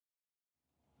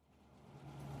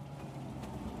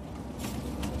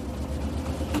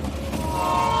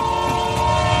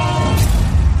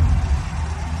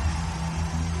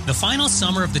The final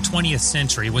summer of the 20th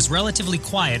century was relatively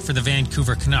quiet for the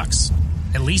Vancouver Canucks,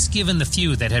 at least given the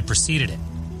few that had preceded it.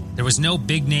 There was no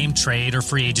big-name trade or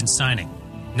free agent signing,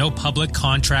 no public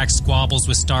contract squabbles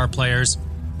with star players,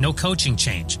 no coaching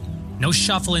change, no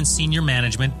shuffle in senior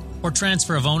management or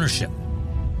transfer of ownership.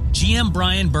 GM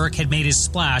Brian Burke had made his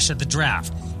splash at the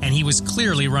draft, and he was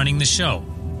clearly running the show.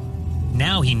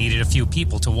 Now he needed a few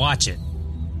people to watch it.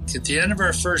 At the end of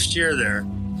our first year there,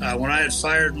 when I had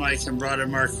fired Mike and brought in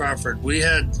Mark Crawford, we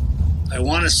had, I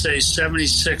want to say,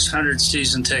 7,600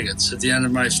 season tickets at the end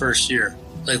of my first year.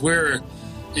 Like, we were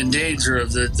in danger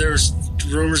of there was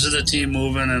rumors of the team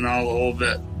moving and all the whole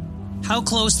bit. How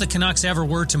close the Canucks ever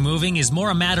were to moving is more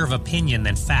a matter of opinion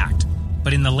than fact.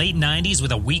 But in the late 90s,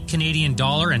 with a weak Canadian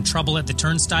dollar and trouble at the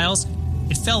turnstiles,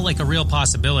 it felt like a real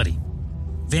possibility.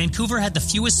 Vancouver had the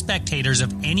fewest spectators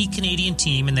of any Canadian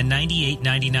team in the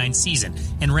 98-99 season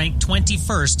and ranked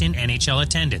 21st in NHL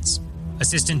attendance.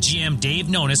 Assistant GM Dave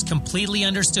Nonis completely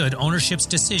understood ownership's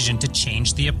decision to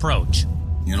change the approach.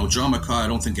 You know, John McCaw, I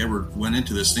don't think ever went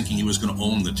into this thinking he was going to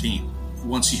own the team.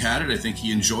 Once he had it, I think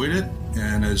he enjoyed it.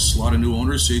 And as a lot of new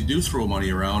owners, they do throw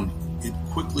money around. It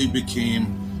quickly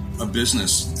became a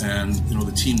business. And, you know,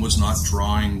 the team was not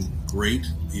drawing great.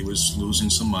 He was losing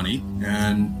some money.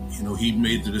 And, you know, he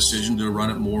made the decision to run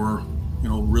it more, you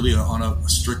know, really on a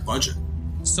strict budget.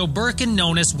 So Burke and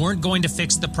Nonis weren't going to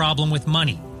fix the problem with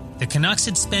money. The Canucks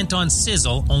had spent on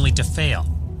sizzle only to fail.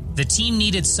 The team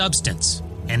needed substance,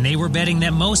 and they were betting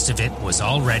that most of it was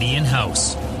already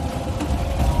in-house.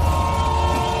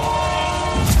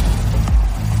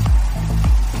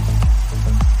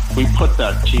 We put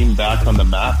that team back on the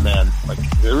map, man. Like,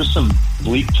 there were some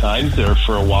bleak times there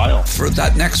for a while. For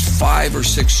that next 5 or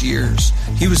 6 years,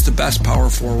 he was the best power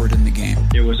forward in the game.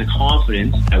 There was a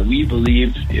confidence that we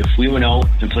believed if we went out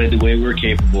and played the way we were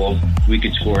capable, we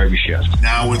could score every shift.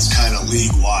 Now it's kind of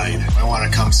league-wide. I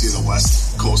want to come see the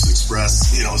West Coast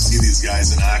Express, you know, see these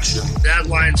guys in action. That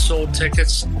line sold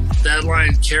tickets. That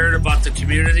line cared about the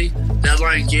community. That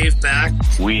line gave back.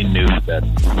 We knew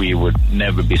that we would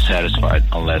never be satisfied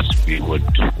unless we would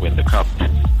win the cup.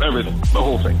 Everything, the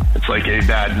whole thing. It's like a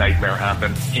bad nightmare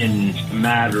happened. In a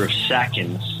matter of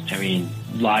seconds, I mean,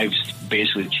 lives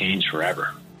basically changed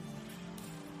forever.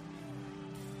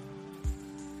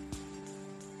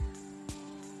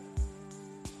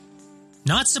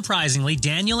 Not surprisingly,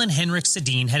 Daniel and Henrik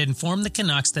Sedin had informed the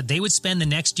Canucks that they would spend the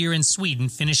next year in Sweden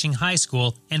finishing high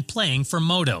school and playing for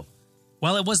Modo.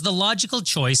 While it was the logical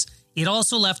choice, it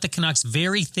also left the Canucks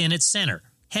very thin at center,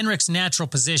 Henrik's natural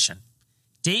position.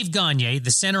 Dave Gagne, the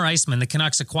center iceman the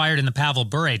Canucks acquired in the Pavel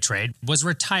Bure trade, was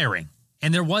retiring,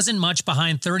 and there wasn't much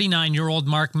behind 39-year-old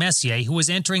Mark Messier, who was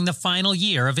entering the final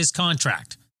year of his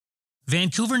contract.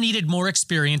 Vancouver needed more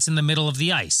experience in the middle of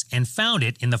the ice and found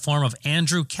it in the form of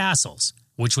Andrew Castles,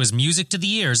 which was music to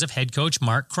the ears of head coach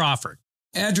Mark Crawford.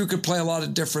 Andrew could play a lot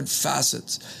of different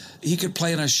facets. He could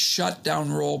play in a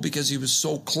shutdown role because he was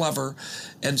so clever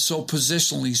and so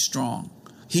positionally strong.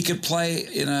 He could play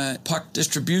in a puck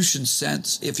distribution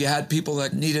sense if you had people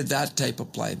that needed that type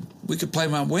of play. We could play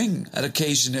him on wing at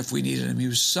occasion if we needed him. He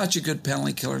was such a good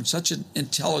penalty killer and such an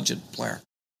intelligent player.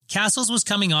 Castles was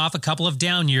coming off a couple of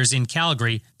down years in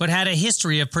Calgary, but had a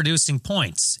history of producing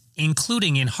points,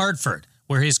 including in Hartford,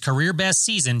 where his career-best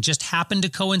season just happened to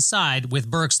coincide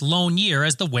with Burke's lone year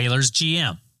as the Whalers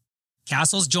GM.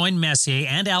 Castles joined Messier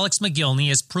and Alex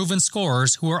McGillney as proven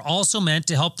scorers who are also meant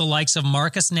to help the likes of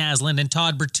Markus Naslund and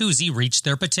Todd Bertuzzi reach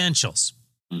their potentials.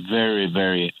 Very,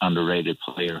 very underrated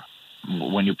player.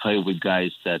 When you play with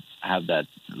guys that have that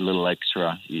little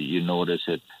extra, you notice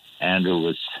it. Andrew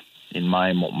was, in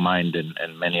my mind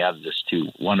and many others too,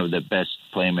 one of the best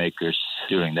playmakers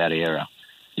during that era.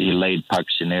 He laid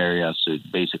pucks in areas, so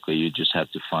basically you just have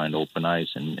to find open ice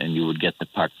and you would get the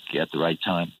puck at the right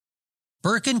time.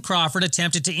 Burke and Crawford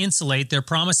attempted to insulate their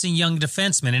promising young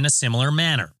defensemen in a similar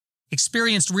manner.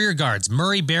 Experienced rearguards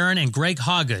Murray Barron and Greg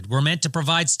Hoggood were meant to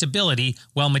provide stability,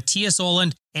 while Matthias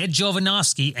Oland, Ed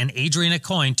Jovanovski, and Adrian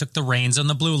Aucoin took the reins on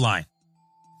the blue line.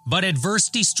 But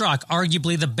adversity struck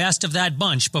arguably the best of that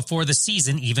bunch before the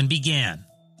season even began.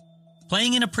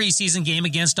 Playing in a preseason game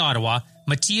against Ottawa,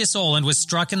 Matthias Oland was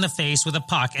struck in the face with a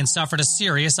puck and suffered a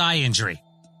serious eye injury.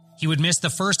 He would miss the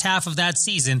first half of that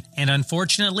season and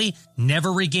unfortunately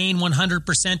never regain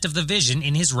 100% of the vision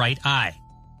in his right eye.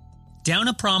 Down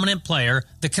a prominent player,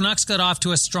 the Canucks got off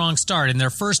to a strong start in their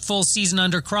first full season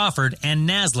under Crawford, and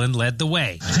Naslund led the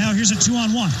way. Now here's a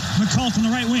 2-on-1. McCall from the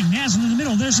right wing. Naslund in the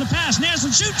middle. There's the pass.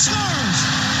 Naslund shoots, scores!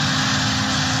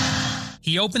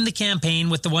 He opened the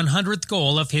campaign with the 100th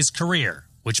goal of his career,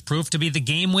 which proved to be the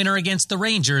game winner against the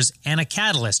Rangers and a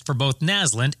catalyst for both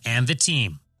Naslund and the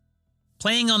team.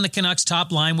 Playing on the Canucks'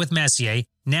 top line with Messier,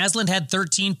 Naslund had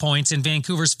 13 points in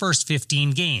Vancouver's first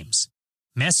 15 games.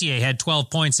 Messier had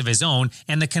 12 points of his own,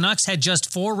 and the Canucks had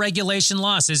just 4 regulation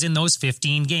losses in those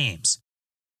 15 games.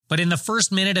 But in the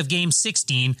first minute of Game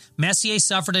 16, Messier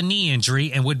suffered a knee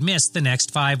injury and would miss the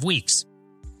next 5 weeks.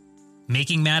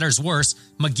 Making matters worse,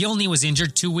 McGillney was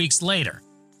injured 2 weeks later.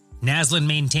 Naslund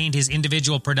maintained his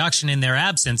individual production in their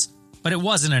absence, but it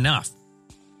wasn't enough.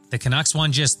 The Canucks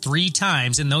won just 3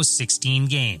 times in those 16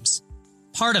 games.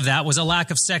 Part of that was a lack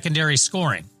of secondary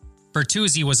scoring.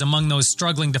 Bertuzzi was among those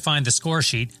struggling to find the score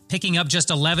sheet, picking up just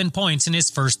 11 points in his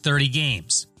first 30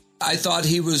 games. I thought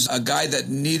he was a guy that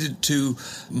needed to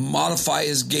modify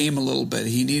his game a little bit.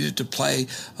 He needed to play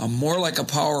more like a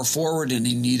power forward, and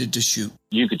he needed to shoot.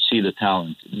 You could see the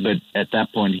talent, but at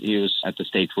that point he was at the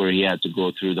stage where he had to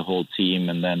go through the whole team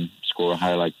and then score a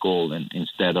highlight goal, and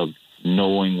instead of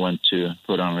knowing when to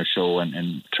put on a show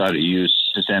and try to use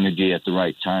his energy at the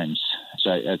right times. So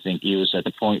I think he was at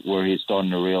the point where he's starting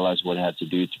to realize what he had to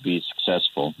do to be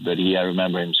successful. But I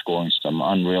remember him scoring some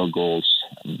unreal goals,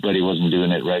 but he wasn't doing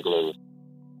it regularly.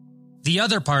 The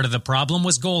other part of the problem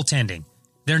was goaltending.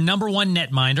 Their number one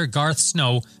netminder, Garth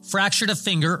Snow, fractured a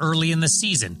finger early in the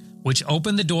season, which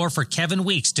opened the door for Kevin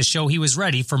Weekes to show he was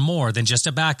ready for more than just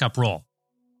a backup role.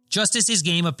 Just as his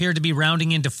game appeared to be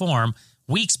rounding into form,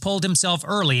 Weekes pulled himself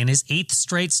early in his 8th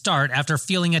straight start after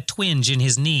feeling a twinge in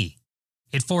his knee.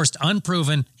 It forced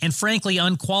unproven and frankly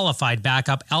unqualified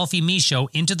backup Alfie Michaud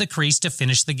into the crease to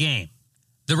finish the game.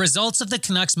 The results of the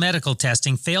Canucks medical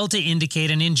testing failed to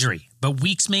indicate an injury, but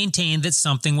Weekes maintained that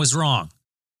something was wrong.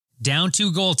 Down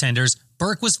 2 goaltenders,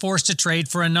 Burke was forced to trade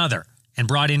for another and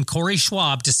brought in Corey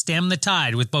Schwab to stem the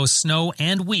tide with both Snow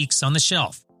and Weekes on the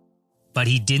shelf. But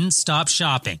he didn't stop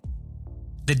shopping.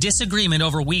 The disagreement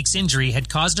over Weekes' injury had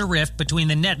caused a rift between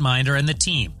the netminder and the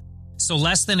team. So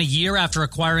less than a year after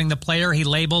acquiring the player he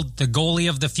labeled the goalie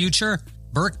of the future,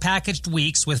 Burke packaged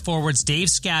Weekes with forwards Dave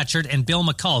Scatchard and Bill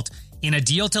McCult in a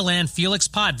deal to land Felix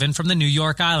Potvin from the New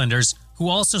York Islanders, who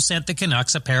also sent the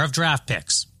Canucks a pair of draft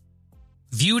picks.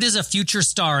 Viewed as a future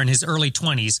star in his early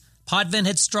 20s, Potvin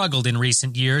had struggled in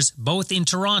recent years, both in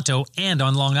Toronto and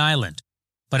on Long Island.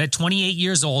 But at 28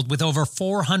 years old, with over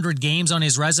 400 games on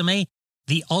his resume,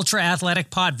 the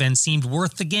ultra-athletic Potvin seemed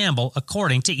worth the gamble,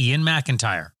 according to Ian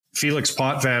McIntyre. Felix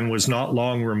Potvin was not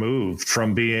long removed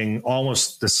from being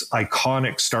almost this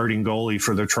iconic starting goalie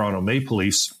for the Toronto Maple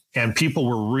Leafs. And people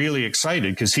were really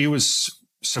excited because he was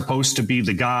supposed to be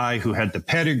the guy who had the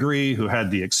pedigree, who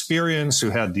had the experience, who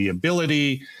had the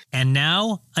ability. And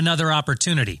now, another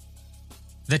opportunity.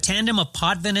 The tandem of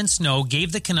Potvin and Snow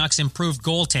gave the Canucks improved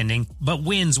goaltending, but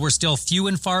wins were still few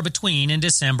and far between in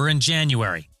December and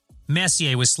January.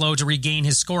 Messier was slow to regain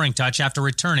his scoring touch after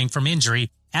returning from injury,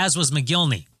 as was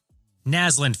McGillney.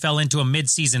 Naslund fell into a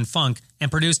mid-season funk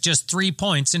and produced just 3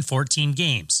 points in 14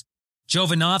 games.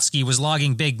 Jovanovski was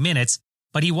logging big minutes,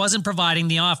 but he wasn't providing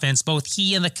the offense both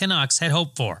he and the Canucks had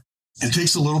hoped for. It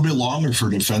takes a little bit longer for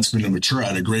defensemen to mature.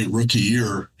 Had a great rookie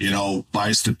year,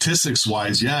 by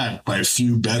statistics-wise, by a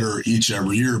few better each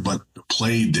every year, but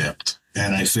play dipped.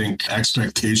 And I think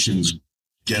expectations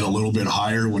get a little bit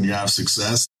higher when you have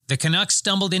success. The Canucks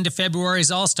stumbled into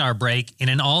February's All-Star break in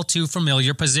an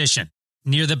all-too-familiar position,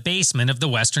 near the basement of the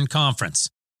Western Conference.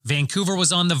 Vancouver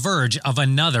was on the verge of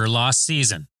another lost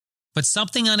season. But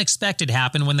something unexpected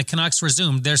happened when the Canucks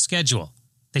resumed their schedule.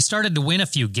 They started to win a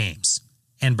few games,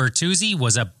 and Bertuzzi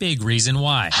was a big reason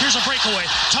why. Here's a breakaway.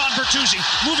 Todd Bertuzzi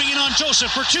moving in on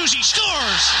Joseph. Bertuzzi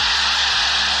scores!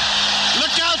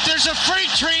 Look out, there's a freight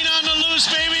train on the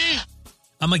loose, baby!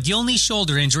 A McGillney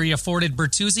shoulder injury afforded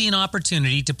Bertuzzi an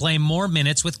opportunity to play more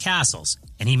minutes with Castles,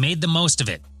 and he made the most of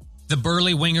it. The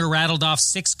burly winger rattled off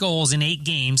 6 goals in 8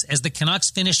 games as the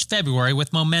Canucks finished February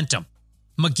with momentum.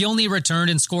 McGillney returned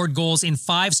and scored goals in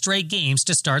 5 straight games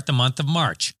to start the month of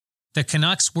March. The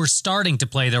Canucks were starting to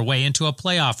play their way into a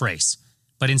playoff race,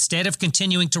 but instead of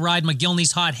continuing to ride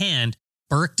McGillney's hot hand,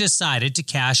 Burke decided to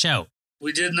cash out.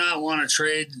 We did not want to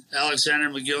trade Alexander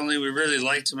McGillney. We really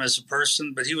liked him as a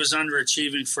person, but he was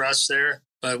underachieving for us there.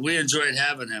 But we enjoyed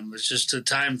having him. It was just a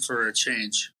time for a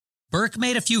change. Burke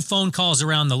made a few phone calls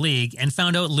around the league and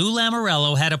found out Lou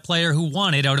Lamoriello had a player who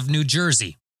wanted out of New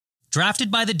Jersey. Drafted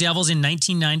by the Devils in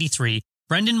 1993,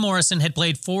 Brendan Morrison had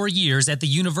played 4 years at the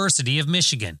University of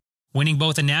Michigan, winning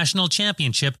both a national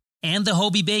championship and the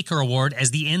Hobey Baker Award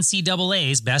as the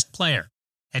NCAA's best player.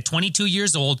 At 22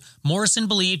 years old, Morrison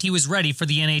believed he was ready for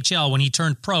the NHL when he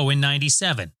turned pro in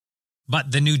 '97.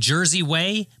 But the New Jersey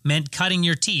way meant cutting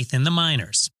your teeth in the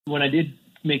minors. When I did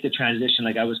make the transition,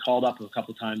 I was called up a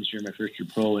couple times during my first year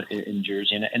pro in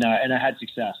Jersey, and I had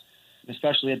success.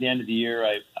 especially at the end of the year.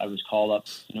 I was called up,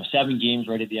 7 games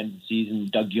right at the end of the season.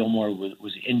 Doug Gilmour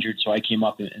was injured, so I came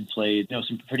up and played,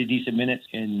 some pretty decent minutes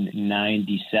in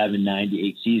 97,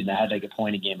 98 season. I had like a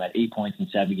point a game. I had 8 points in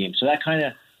 7 games. So that kind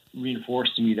of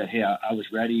reinforced to me that, hey, I was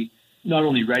ready, not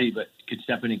only ready, but could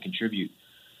step in and contribute.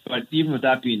 But even with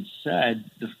that being said,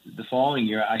 the following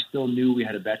year, I still knew we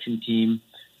had a veteran team.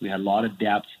 We had a lot of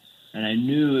depth, and I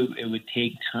knew it would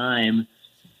take time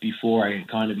before I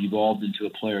kind of evolved into a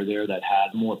player there that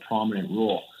had a more prominent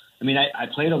role. I mean, I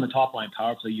played on the top line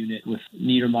power play unit with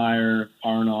Niedermeyer,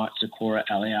 Arnott, Sikora,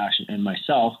 Eliash, and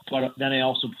myself, but then I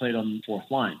also played on the fourth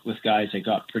line with guys that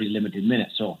got pretty limited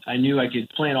minutes. So I knew I could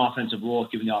play an offensive role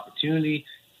given the opportunity.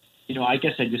 I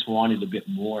guess I just wanted a bit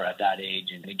more at that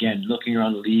age. And again, looking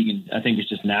around the league, and I think it's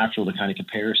just natural to kind of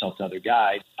compare yourself to other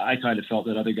guys. I kind of felt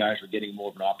that other guys were getting more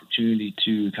of an opportunity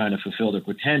to kind of fulfill their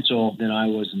potential than I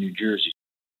was in New Jersey.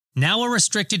 Now a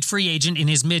restricted free agent in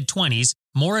his mid-20s,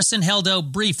 Morrison held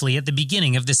out briefly at the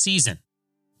beginning of the season.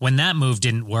 When that move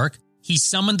didn't work, he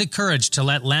summoned the courage to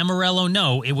let Lamoriello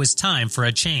know it was time for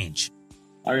a change.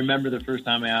 I remember the first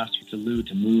time I asked for Lou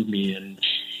to move me, and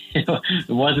it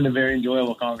wasn't a very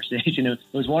enjoyable conversation. It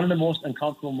was one of the most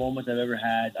uncomfortable moments I've ever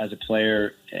had as a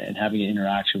player and having an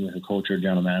interaction with a coach or a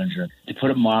general manager. To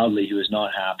put it mildly, he was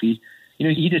not happy.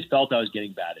 He just felt I was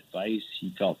getting bad advice.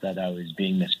 He felt that I was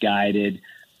being misguided.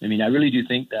 I mean, I really do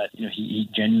think that, he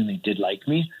genuinely did like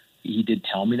me. He did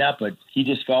tell me that, but he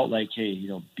just felt like, hey,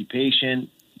 be patient.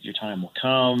 Your time will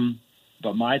come.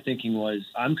 But my thinking was,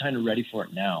 I'm kind of ready for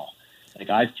it now. Like,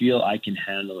 I feel I can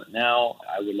handle it now.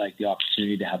 I would like the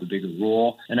opportunity to have a bigger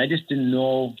role. And I just didn't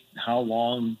know how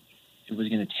long it was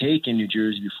going to take in New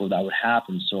Jersey before that would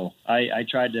happen. So I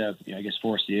tried to,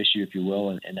 force the issue, if you will,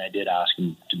 and I did ask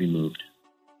him to be moved.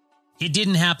 It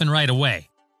didn't happen right away.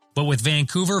 But with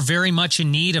Vancouver very much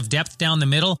in need of depth down the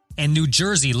middle and New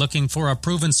Jersey looking for a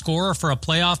proven scorer for a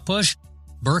playoff push,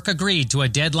 Burke agreed to a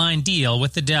deadline deal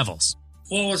with the Devils.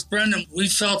 Well, with Brendan, we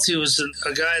felt he was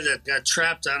a guy that got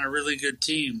trapped on a really good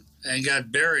team and got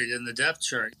buried in the depth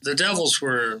chart. The Devils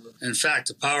were, in fact,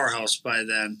 a powerhouse by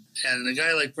then. And a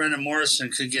guy like Brendan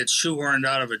Morrison could get shoehorned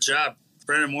out of a job.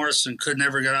 Brendan Morrison could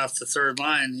never get off the third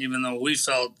line, even though we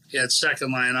felt he had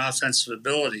second-line offensive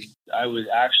ability. I was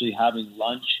actually having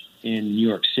lunch in New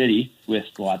York City with,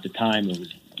 at the time, it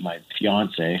was my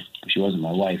fiance. She wasn't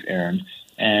my wife, Erin.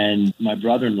 And my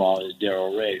brother-in-law is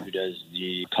Darryl Ray, who does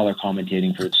the color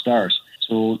commentating for the Stars.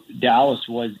 So Dallas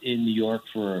was in New York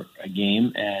for a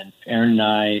game, and Erin and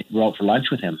I were out for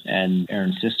lunch with him and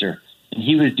Erin's sister. And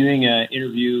he was doing an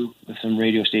interview with some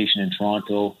radio station in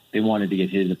Toronto. They wanted to get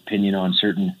his opinion on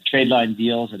certain trade line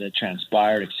deals that had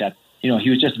transpired, except, he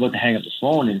was just about to hang up the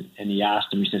phone, and he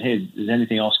asked him, he said, hey, does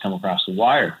anything else come across the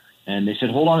wire? And they said,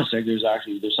 hold on a sec, there's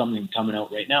something coming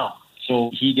out right now.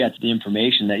 So he gets the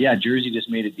information that, Jersey just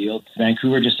made a deal.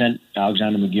 Vancouver just sent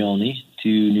Alexander McGillney to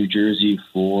New Jersey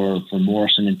for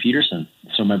Morrison and Peterson.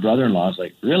 So my brother-in-law is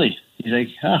like, really? He's like,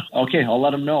 okay, I'll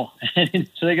let him know. And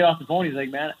so they get off the phone. He's like,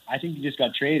 man, I think you just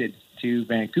got traded to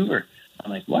Vancouver.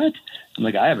 I'm like, what? I'm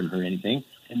like, I haven't heard anything.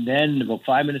 And then about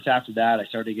 5 minutes after that, I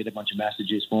started to get a bunch of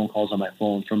messages, phone calls on my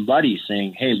phone from buddies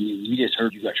saying, hey, we just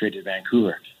heard you got traded to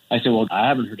Vancouver. I said, well, I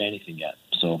haven't heard anything yet,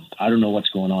 so I don't know what's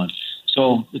going on.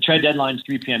 So the trade deadline is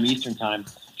 3 p.m. Eastern time.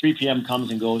 3 p.m.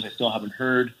 comes and goes. I still haven't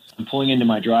heard. I'm pulling into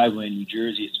my driveway in New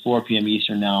Jersey. It's 4 p.m.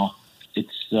 Eastern now. It's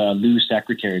Lou's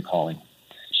secretary calling.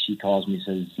 She calls me and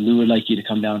says, Lou would like you to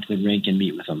come down to the rink and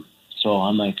meet with him. So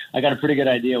I'm like, I got a pretty good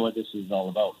idea what this is all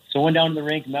about. So I went down to the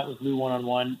rink, met with Lou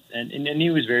one-on-one, and he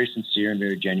was very sincere and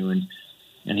very genuine.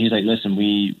 And he's like, listen,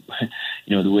 we,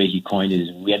 the way he coined it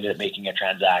is we ended up making a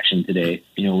transaction today.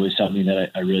 It was something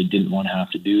that I really didn't want to have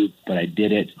to do, but I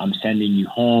did it. I'm sending you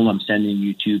home. I'm sending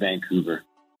you to Vancouver.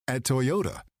 At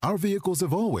Toyota, our vehicles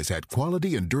have always had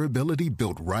quality and durability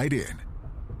built right in.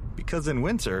 Because in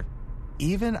winter,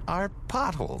 even our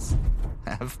potholes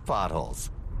have potholes.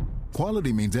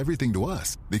 Quality means everything to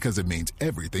us because it means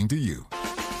everything to you.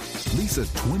 Lease a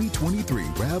 2023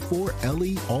 RAV4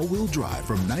 LE all-wheel drive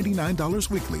from $99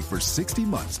 weekly for 60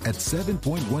 months at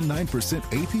 7.19%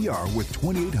 APR with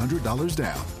 $2,800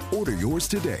 down. Order yours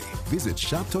today. Visit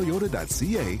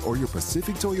shoptoyota.ca or your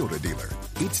Pacific Toyota dealer.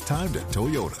 It's time to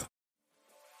Toyota.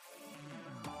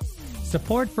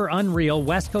 Support for Unreal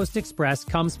West Coast Express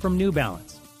comes from New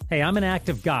Balance. Hey, I'm an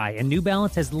active guy, and New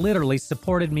Balance has literally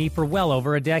supported me for well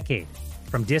over a decade.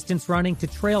 From distance running to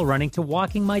trail running to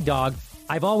walking my dog,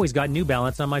 I've always got New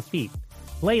Balance on my feet.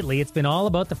 Lately, it's been all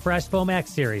about the Fresh Foam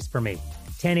X series for me.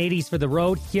 1080s for the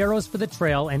road, Heroes for the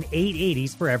trail, and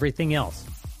 880s for everything else.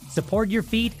 Support your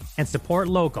feet and support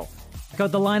local.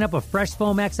 out the lineup of Fresh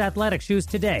Foam X athletic shoes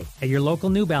today at your local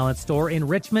New Balance store in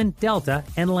Richmond, Delta,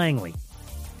 and Langley.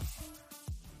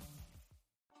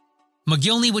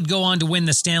 Mogilny would go on to win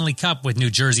the Stanley Cup with New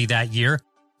Jersey that year,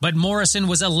 but Morrison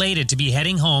was elated to be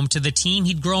heading home to the team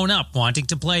he'd grown up wanting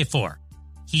to play for.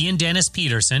 He and Dennis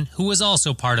Peterson, who was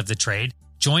also part of the trade,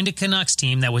 joined a Canucks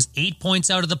team that was 8 points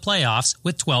out of the playoffs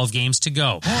with 12 games to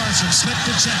go. Morrison slipped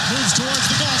to check, moves towards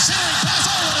the goal, sailing pass,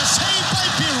 what a save by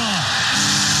Biron!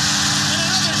 And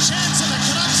another chance, and the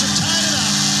Canucks have tied it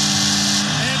up.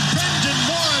 And Brendan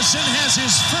Morrison has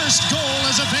his first goal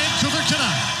as a Vancouver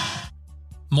Canuck.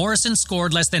 Morrison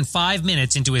scored less than 5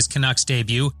 minutes into his Canucks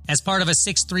debut as part of a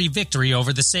 6-3 victory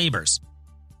over the Sabres.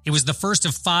 It was the first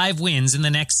of 5 wins in the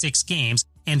next 6 games,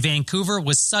 and Vancouver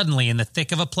was suddenly in the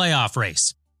thick of a playoff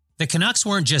race. The Canucks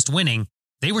weren't just winning,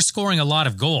 they were scoring a lot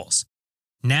of goals.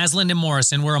 Naslund and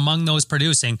Morrison were among those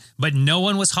producing, but no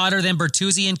one was hotter than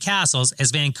Bertuzzi and Castles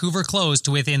as Vancouver closed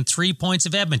to within 3 points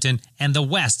of Edmonton and the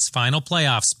West's final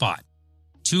playoff spot.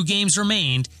 2 games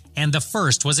remained, and the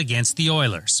first was against the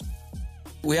Oilers.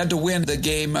 We had to win the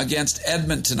game against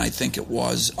Edmonton, I think it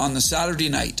was, on the Saturday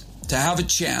night to have a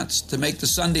chance to make the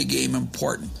Sunday game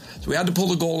important. So we had to pull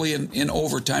the goalie in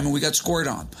overtime, and we got scored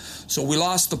on. So we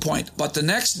lost the point. But the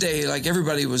next day, like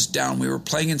everybody was down, we were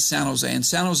playing in San Jose, and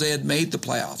San Jose had made the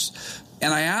playoffs.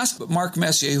 And I asked Mark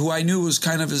Messier, who I knew was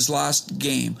kind of his last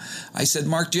game, I said,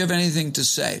 Mark, do you have anything to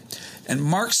say? And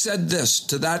Mark said this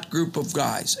to that group of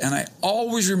guys, and I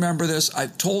always remember this.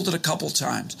 I've told it a couple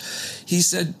times. He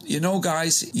said, you know,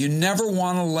 guys, you never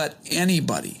want to let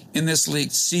anybody in this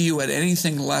league see you at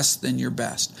anything less than your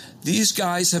best. These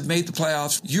guys have made the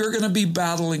playoffs. You're going to be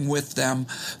battling with them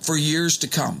for years to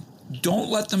come. Don't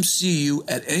let them see you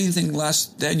at anything less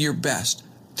than your best.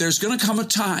 There's going to come a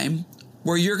time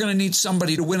where you're going to need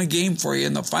somebody to win a game for you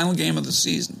in the final game of the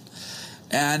season.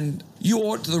 And you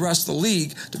owe it to the rest of the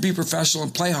league to be professional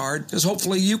and play hard, because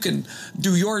hopefully you can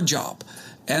do your job.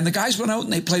 And the guys went out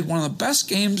and they played one of the best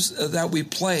games that we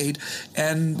played,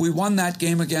 and we won that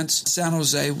game against San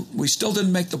Jose. We still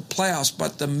didn't make the playoffs,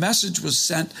 but the message was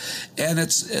sent, and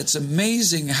it's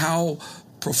amazing how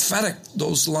prophetic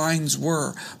those lines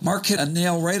were. Mark hit a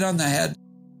nail right on the head.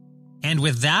 And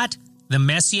with that, the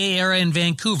Messier era in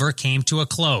Vancouver came to a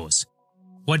close.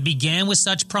 What began with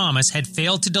such promise had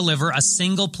failed to deliver a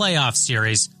single playoff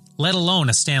series, let alone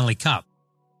a Stanley Cup.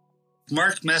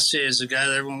 Mark Messier is a guy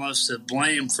that everyone loves to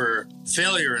blame for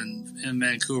failure in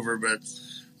Vancouver, but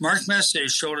Mark Messier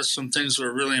showed us some things that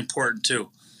were really important too.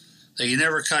 That he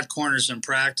never cut corners in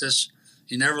practice.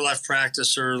 He never left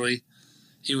practice early.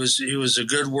 He was a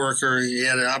good worker. He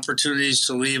had opportunities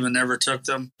to leave and never took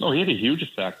them. No, he had a huge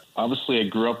effect. Obviously, I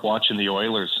grew up watching the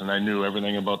Oilers, and I knew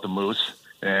everything about the Moose.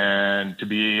 And to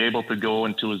be able to go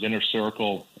into his inner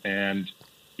circle and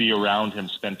be around him,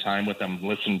 spend time with him,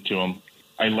 listen to him,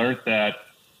 I learned that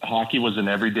hockey was an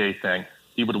everyday thing.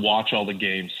 He would watch all the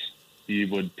games. He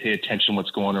would pay attention to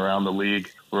what's going around the league.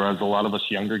 Whereas a lot of us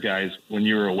younger guys, when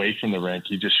you were away from the rink,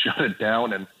 you just shut it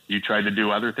down and you tried to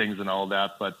do other things and all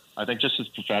that. But I think just his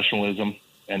professionalism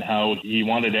and how he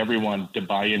wanted everyone to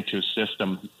buy into his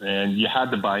system. And you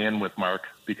had to buy in with Mark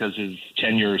because his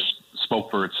tenure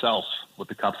spoke for itself with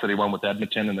the cups that he won with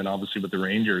Edmonton and then obviously with the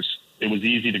Rangers. It was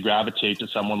easy to gravitate to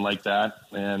someone like that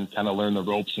and kind of learn the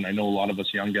ropes. And I know a lot of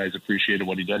us young guys appreciated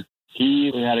what he did.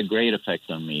 He had a great effect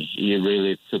on me. He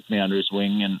really took me under his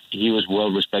wing, and he was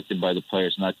well respected by the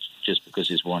players, not just because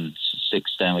he's won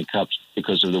 6 Stanley Cups,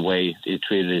 because of the way he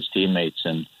treated his teammates.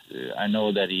 And I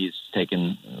know that he's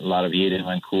taken a lot of heat in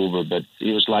Vancouver, but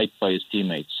he was liked by his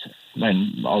teammates.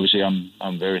 And obviously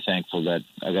I'm very thankful that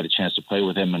I got a chance to play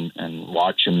with him and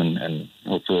watch him and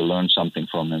hopefully learn something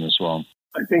from him as well.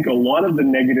 I think a lot of the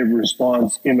negative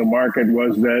response in the market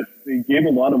was that they gave a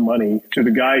lot of money to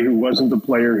the guy who wasn't the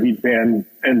player he'd been,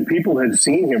 and people had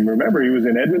seen him. Remember, he was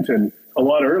in Edmonton a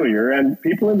lot earlier, and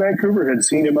people in Vancouver had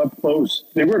seen him up close.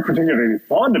 They weren't particularly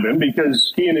fond of him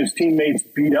because he and his teammates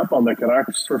beat up on the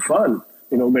Canucks for fun.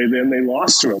 You know, they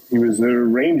lost to him. He was the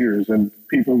Rangers, and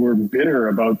people were bitter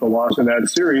about the loss in that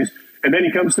series. And then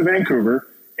he comes to Vancouver,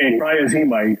 and try as he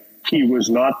might, he was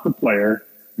not the player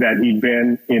that he'd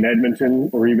been in Edmonton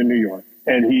or even New York.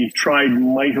 And he tried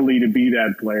mightily to be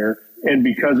that player. And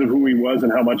because of who he was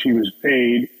and how much he was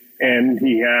paid, and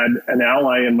he had an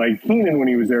ally in Mike Keenan when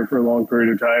he was there for a long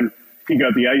period of time, he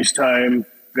got the ice time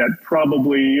that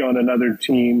probably on another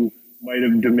team might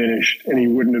have diminished, and he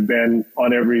wouldn't have been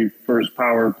on every first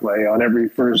power play, on every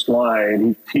first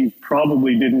line. He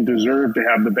probably didn't deserve to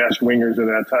have the best wingers at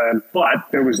that time, but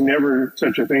there was never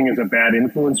such a thing as a bad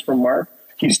influence from Mark.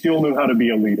 He still knew how to be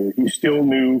a leader. He still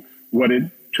knew what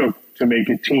it took to make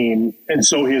a team. And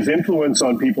so his influence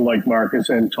on people like Markus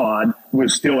and Todd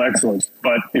was still excellent.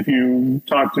 But if you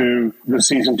talk to the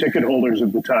season ticket holders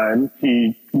of the time,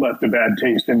 he left a bad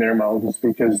taste in their mouths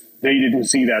because they didn't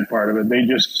see that part of it. They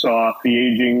just saw the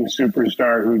aging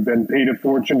superstar who'd been paid a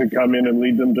fortune to come in and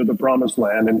lead them to the promised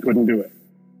land and couldn't do it.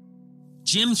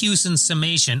 Jim Hewson's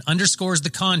summation underscores the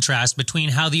contrast between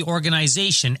how the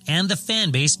organization and the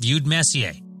fan base viewed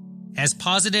Messier. As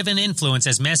positive an influence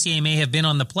as Messier may have been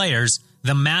on the players,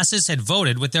 the masses had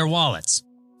voted with their wallets.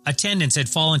 Attendance had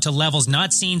fallen to levels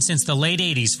not seen since the late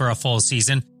 80s for a full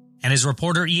season, and as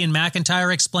reporter Ian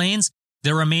McIntyre explains,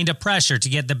 there remained a pressure to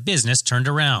get the business turned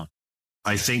around.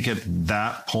 I think at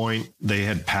that point, they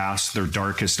had passed their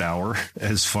darkest hour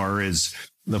as far as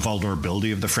the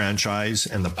vulnerability of the franchise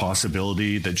and the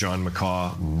possibility that John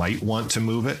McCaw might want to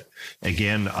move it.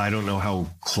 Again, I don't know how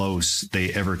close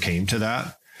they ever came to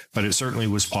that, but it certainly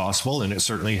was possible, and it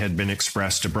certainly had been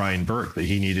expressed to Brian Burke that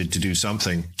he needed to do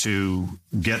something to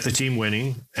get the team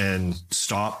winning and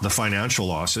stop the financial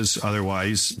losses.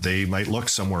 Otherwise, they might look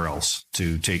somewhere else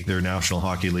to take their National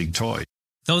Hockey League toy.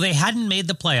 Though they hadn't made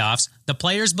the playoffs, the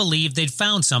players believed they'd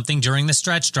found something during the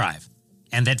stretch drive,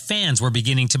 and that fans were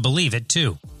beginning to believe it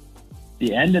too.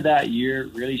 The end of that year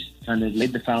really kind of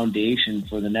laid the foundation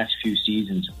for the next few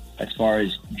seasons as far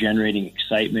as generating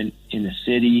excitement in the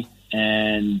city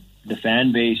and the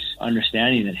fan base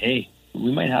understanding that, hey,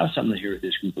 we might have something here with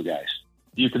this group of guys.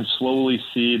 You can slowly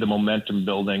see the momentum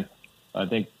building. I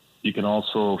think you can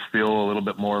also feel a little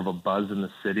bit more of a buzz in the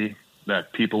city,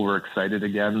 that people were excited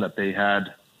again, that they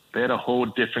had a whole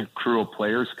different crew of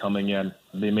players coming in.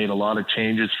 They made a lot of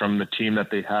changes from the team that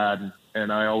they had,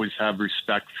 and I always have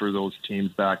respect for those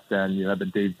teams back then. You had the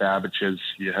Dave Babbiches,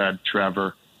 you had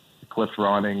Trevor, Cliff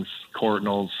Ronings,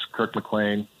 Courtnalls, Kirk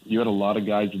McLean. You had a lot of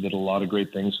guys that did a lot of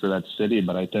great things for that city,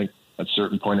 but I think at a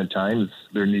certain point in time,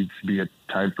 there needs to be a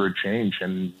time for a change,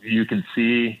 and you can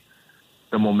see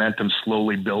the momentum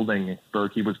slowly building.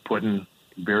 Berkey was putting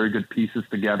very good pieces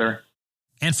together.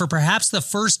 And for perhaps the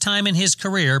first time in his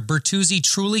career, Bertuzzi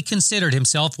truly considered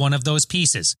himself one of those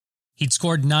pieces. He'd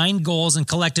scored 9 goals and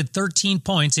collected 13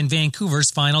 points in Vancouver's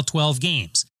final 12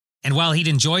 games. And while he'd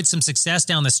enjoyed some success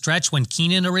down the stretch when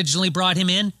Keenan originally brought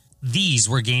him in, these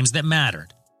were games that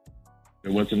mattered. It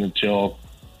wasn't until,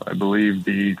 I believe,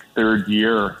 the third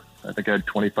year, I think I had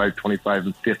 25, 25,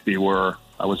 and 50, where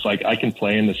I was like, I can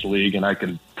play in this league and I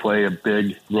can play a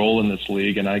big role in this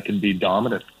league and I can be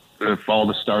dominant if all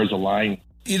the stars align.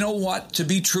 You know what? To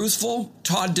be truthful,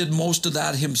 Todd did most of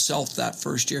that himself that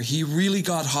first year. He really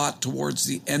got hot towards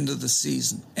the end of the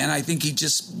season. And I think he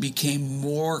just became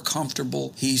more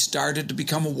comfortable. He started to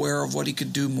become aware of what he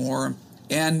could do more.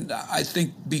 And I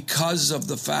think because of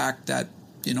the fact that,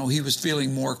 you know, he was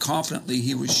feeling more confidently,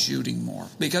 he was shooting more.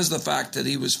 Because of the fact that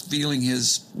he was feeling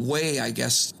his way, I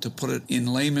guess, to put it in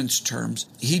layman's terms,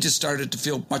 he just started to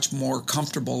feel much more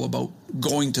comfortable about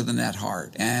going to the net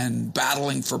hard and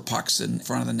battling for pucks in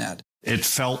front of the net. It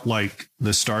felt like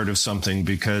the start of something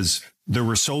because there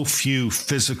were so few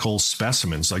physical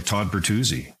specimens like Todd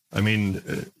Bertuzzi. I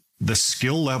mean, the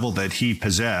skill level that he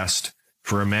possessed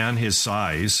for a man his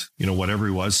size, you know, whatever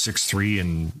he was, 6'3"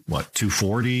 and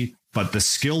 240, but the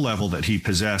skill level that he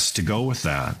possessed to go with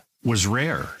that was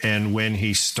rare. And when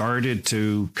he started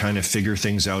to kind of figure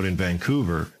things out in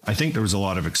Vancouver, I think there was a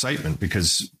lot of excitement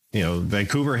because, you know,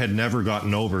 Vancouver had never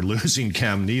gotten over losing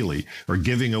Cam Neely or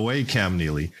giving away Cam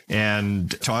Neely. And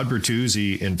Todd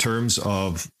Bertuzzi, in terms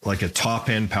of like a top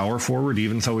end power forward,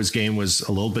 even though his game was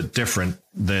a little bit different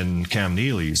than Cam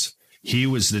Neely's, he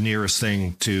was the nearest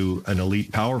thing to an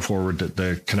elite power forward that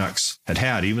the Canucks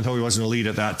had, even though he wasn't elite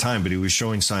at that time, but he was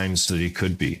showing signs that he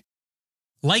could be.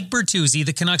 Like Bertuzzi,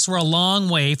 the Canucks were a long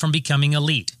way from becoming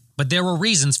elite, but there were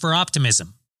reasons for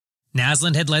optimism.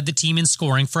 Naslund had led the team in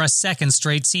scoring for a second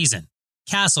straight season.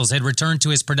 Castles had returned to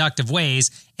his productive ways,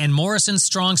 and Morrison's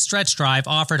strong stretch drive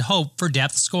offered hope for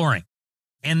depth scoring.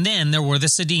 And then there were the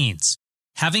Sedins.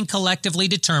 Having collectively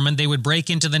determined they would break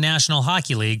into the National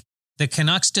Hockey League, the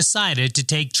Canucks decided to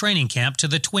take training camp to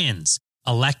the Twins,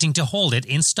 electing to hold it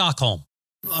in Stockholm.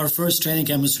 Our first training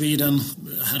camp in Sweden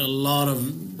had a lot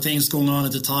of things going on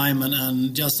at the time,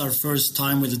 and just our first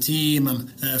time with the team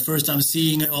and first time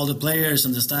seeing all the players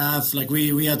and the staff. Like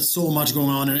we had so much going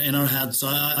on in our heads. So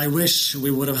I wish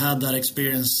we would have had that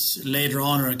experience later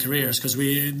on in our careers because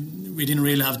we didn't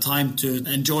really have time to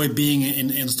enjoy being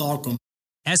in Stockholm.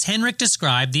 As Henrik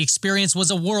described, the experience was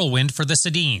a whirlwind for the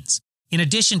Sedins. In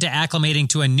addition to acclimating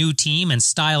to a new team and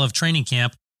style of training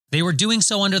camp, they were doing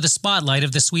so under the spotlight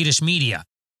of the Swedish media.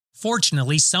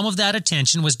 Fortunately, some of that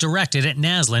attention was directed at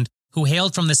Naslund, who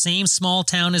hailed from the same small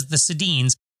town as the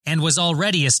Sedins and was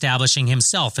already establishing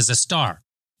himself as a star.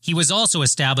 He was also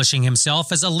establishing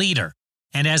himself as a leader.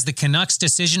 And as the Canucks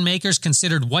decision-makers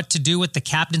considered what to do with the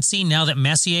captaincy now that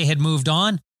Messier had moved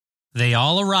on, they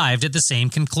all arrived at the same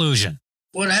conclusion.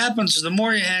 What happens is the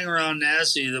more you hang around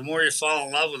Nazi, the more you fall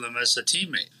in love with him as a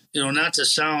teammate. Not to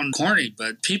sound corny,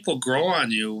 but people grow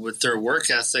on you with their work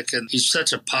ethic, and he's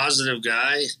such a positive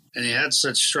guy, and he had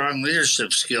such strong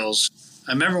leadership skills.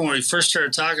 I remember when we first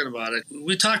started talking about it,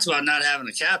 we talked about not having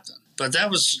a captain, but that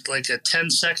was like a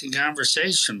 10-second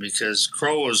conversation because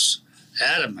Crow was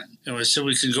adamant. We said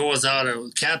we could go without a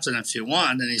captain if you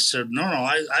want, and he said, no,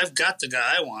 I've got the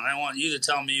guy I want. I want you to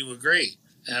tell me you agree.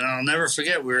 And I'll never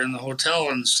forget, we were in the hotel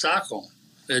in Stockholm.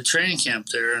 We had training camp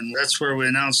there, and that's where we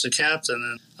announced the captain.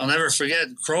 And I'll never forget,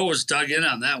 Crow was dug in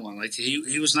on that one. Like,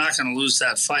 he was not going to lose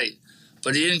that fight.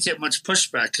 But he didn't get much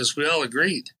pushback because we all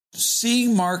agreed.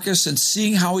 Seeing Markus and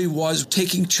seeing how he was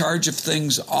taking charge of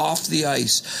things off the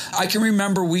ice. I can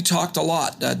remember we talked a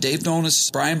lot. Dave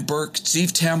Nonis, Brian Burke,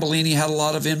 Steve Tambellini had a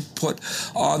lot of input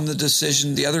on the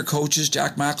decision. The other coaches,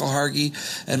 Jack McElhargy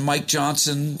and Mike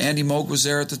Johnson, Andy Moog was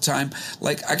there at the time.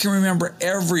 Like, I can remember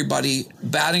everybody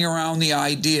batting around the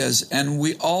ideas, and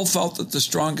we all felt that the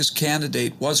strongest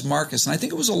candidate was Markus. And I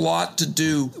think it was a lot to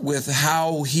do with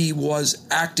how he was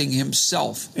acting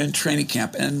himself in training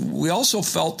camp. And we also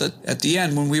felt that at the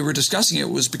end, when we were discussing it,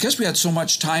 was because we had so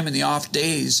much time in the off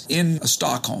days in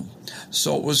Stockholm.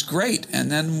 So it was great.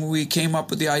 And then we came up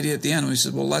with the idea at the end. We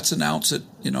said, well, let's announce it,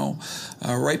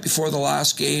 right before the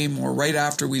last game or right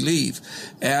after we leave.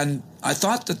 And I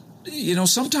thought that,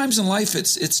 sometimes in life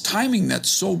it's timing that's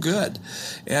so good.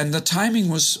 And the timing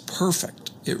was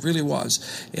perfect. It really was.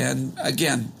 And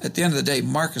again, at the end of the day,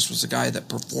 Markus was the guy that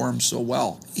performed so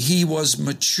well. He was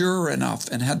mature enough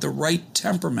and had the right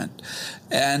temperament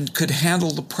and could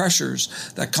handle the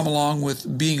pressures that come along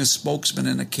with being a spokesman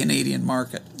in a Canadian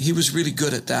market. He was really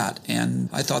good at that, and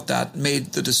I thought that made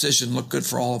the decision look good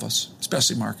for all of us,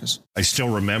 especially Markus. I still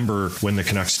remember when the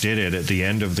Canucks did it at the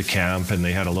end of the camp, and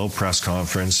they had a little press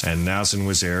conference, and Naslund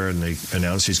was there, and they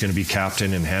announced he's going to be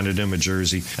captain and handed him a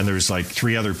jersey, and there was like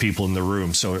 3 other people in the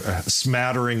room, so a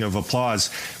smattering of applause.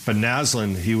 But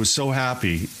Naslund, he was so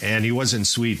happy, and he was in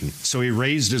Sweden, so he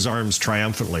raised his arms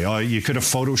triumphantly. You could have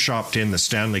photoshopped in the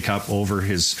Stanley Cup over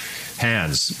his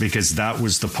hands because that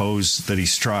was the pose that he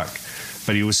struck.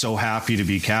 But he was so happy to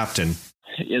be captain.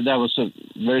 Yeah, that was a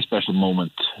very special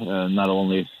moment. Not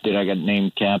only did I get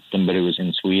named captain, but it was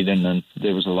in Sweden, and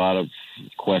there was a lot of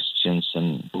questions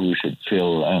and who should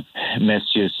fill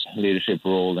Messier's leadership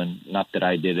role. And not that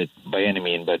I did it by any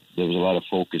means, but there was a lot of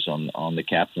focus on the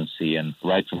captaincy. And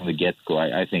right from the get-go,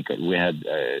 I think we had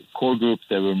a core group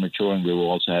that were maturing. We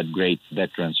also had great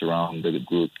veterans around the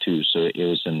group too. So it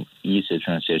was an easy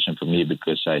transition for me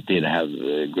because I did have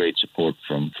great support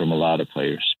from a lot of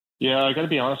players. Yeah, I got to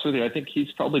be honest with you. I think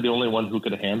he's probably the only one who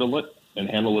could handle it and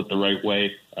handle it the right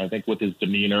way. I think with his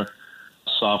demeanor,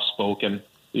 soft-spoken,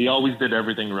 he always did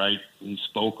everything right. He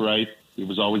spoke right. He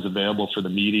was always available for the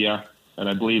media. And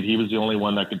I believe he was the only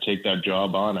one that could take that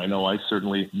job on. I know I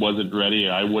certainly wasn't ready.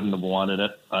 I wouldn't have wanted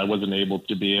it. I wasn't able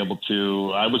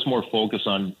to. I was more focused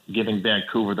on giving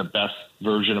Vancouver the best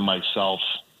version of myself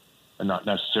and not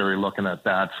necessarily looking at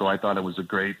that. So I thought it was a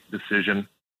great decision.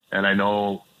 And I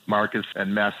know Markus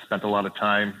and Mess spent a lot of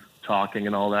time talking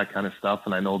and all that kind of stuff,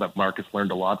 and I know that Markus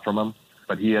learned a lot from him.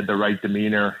 But he had the right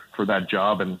demeanor for that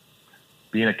job, and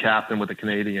being a captain with a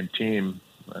Canadian team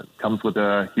comes with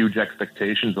huge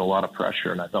expectations, a lot of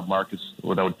pressure, and I thought Markus,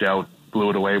 without doubt, blew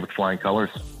it away with flying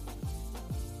colors.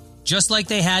 Just like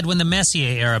they had when the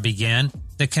Messier era began,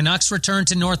 the Canucks returned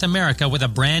to North America with a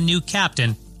brand new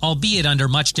captain, albeit under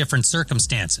much different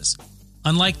circumstances.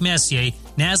 Unlike Messier,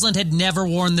 Naslund had never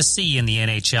worn the C in the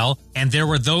NHL, and there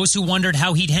were those who wondered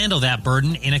how he'd handle that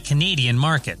burden in a Canadian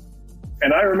market.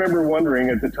 And I remember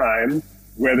wondering at the time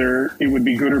whether it would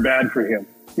be good or bad for him.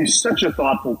 He's such a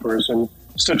thoughtful person,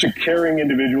 such a caring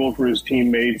individual for his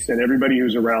teammates and everybody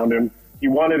who's around him. He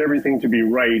wanted everything to be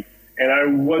right, and I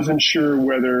wasn't sure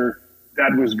whether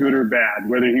that was good or bad,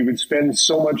 whether he would spend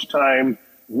so much time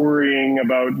worrying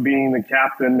about being the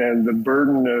captain and the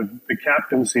burden of the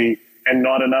captaincy and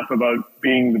not enough about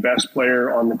being the best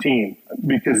player on the team,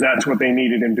 because that's what they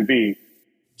needed him to be.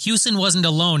 Hewson wasn't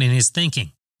alone in his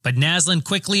thinking, but Naslund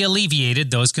quickly alleviated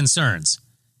those concerns.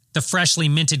 The freshly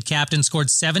minted captain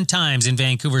scored 7 times in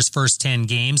Vancouver's first 10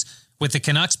 games, with the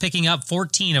Canucks picking up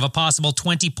 14 of a possible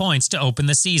 20 points to open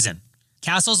the season.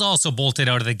 Castles also bolted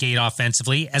out of the gate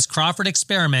offensively as Crawford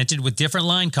experimented with different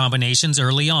line combinations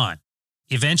early on.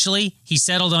 Eventually, he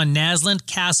settled on Naslund,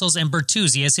 Castles, and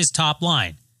Bertuzzi as his top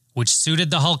line, which suited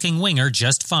the hulking winger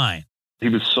just fine. He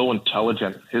was so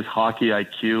intelligent. His hockey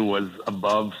IQ was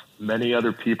above many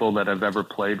other people that I've ever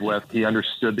played with. He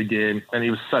understood the game, and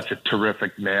he was such a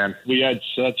terrific man. We had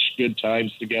such good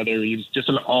times together. He was just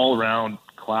an all-around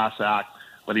class act,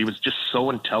 but he was just so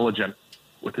intelligent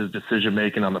with his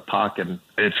decision-making on the puck, and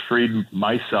it freed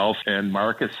myself and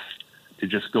Markus to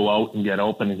just go out and get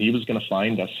open, and he was going to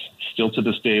find us. Still to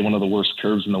this day, one of the worst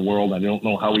curves in the world. I don't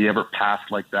know how he ever passed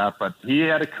like that, but he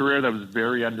had a career that was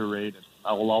very underrated.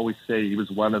 I will always say he was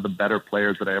one of the better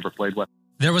players that I ever played with.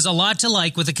 There was a lot to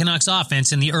like with the Canucks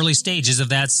offense in the early stages of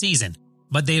that season,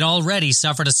 but they'd already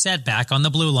suffered a setback on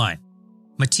the blue line.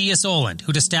 Mattias Ohlund,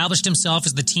 who'd established himself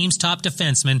as the team's top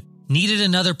defenseman, needed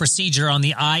another procedure on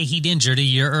the eye he'd injured a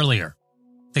year earlier.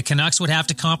 The Canucks would have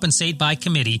to compensate by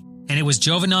committee, and it was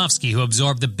Jovanovski who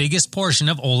absorbed the biggest portion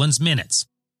of Ohlund's minutes.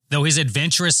 Though his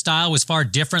adventurous style was far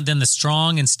different than the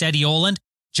strong and steady Ohlund,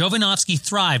 Jovanovski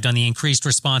thrived on the increased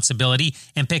responsibility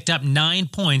and picked up 9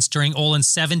 points during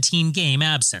Ohlund's 17-game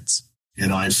absence.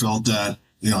 I felt that,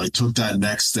 I took that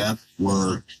next step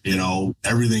where,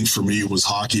 everything for me was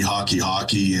hockey,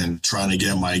 and trying to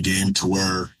get my game to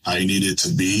where I needed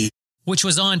to be. Which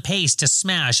was on pace to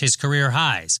smash his career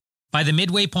highs. By the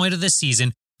midway point of the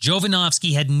season,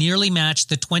 Jovanovski had nearly matched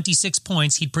the 26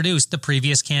 points he'd produced the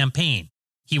previous campaign.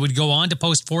 He would go on to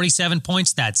post 47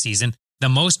 points that season, the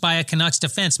most by a Canucks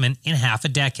defenseman in half a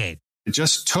decade. It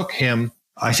just took him,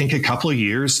 I think, a couple of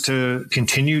years to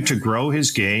continue to grow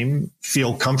his game,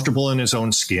 feel comfortable in his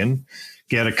own skin,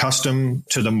 get accustomed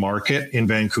to the market in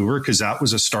Vancouver, because that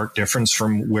was a stark difference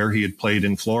from where he had played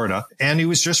in Florida. And he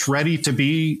was just ready to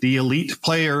be the elite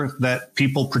player that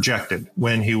people projected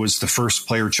when he was the first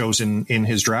player chosen in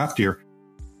his draft year.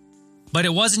 But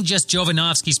it wasn't just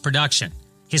Jovanovski's production.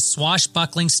 His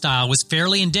swashbuckling style was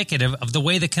fairly indicative of the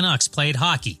way the Canucks played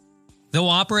hockey. Though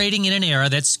operating in an era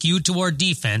that skewed toward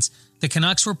defense, the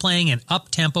Canucks were playing an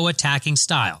up-tempo attacking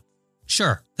style.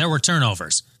 Sure, there were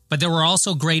turnovers, but there were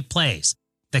also great plays,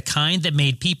 the kind that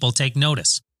made people take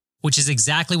notice, which is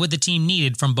exactly what the team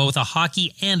needed from both a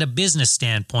hockey and a business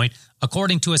standpoint,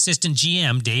 according to assistant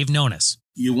GM Dave Nonis.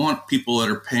 You want people that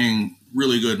are paying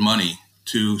really good money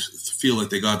to feel like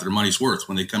they got their money's worth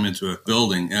when they come into a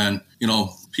building. And,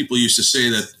 people used to say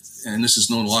that, and this is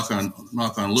no knock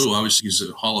on Lou, obviously he's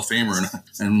a Hall of Famer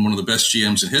and one of the best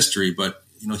GMs in history, but,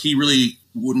 he really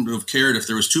wouldn't have cared if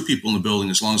there was 2 people in the building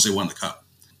as long as they won the cup.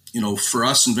 For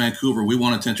us in Vancouver, we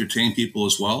wanted to entertain people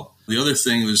as well. The other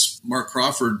thing was Mark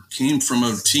Crawford came from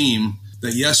a team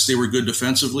that, yes, they were good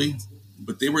defensively,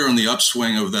 but they were on the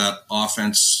upswing of that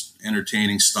offense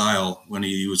entertaining style when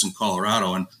he was in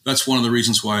Colorado. And that's one of the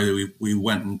reasons why we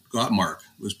went and got Mark,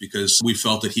 was because we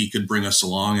felt that he could bring us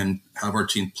along and have our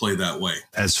team play that way.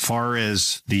 As far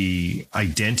as the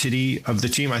identity of the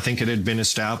team, I think it had been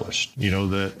established.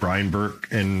 That Brian Burke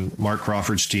and Mark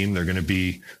Crawford's team, they're going to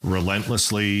be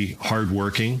relentlessly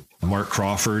hardworking. Mark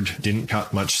Crawford didn't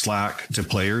cut much slack to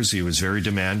players. He was very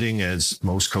demanding, as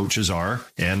most coaches are.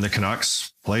 And the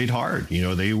Canucks played hard.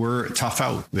 They were tough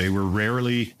out. They were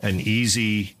rarely an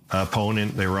easy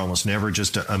opponent. They were almost never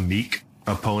just a meek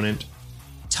opponent.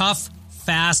 Tough,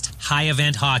 fast,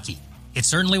 high-event hockey. It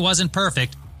certainly wasn't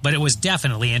perfect, but it was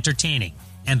definitely entertaining,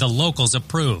 and the locals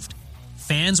approved.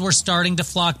 Fans were starting to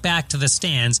flock back to the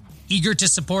stands, eager to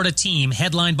support a team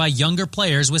headlined by younger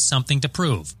players with something to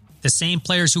prove. The same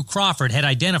players who Crawford had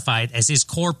identified as his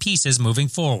core pieces moving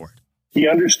forward. He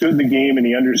understood the game and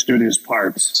he understood his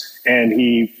parts, and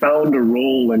he found a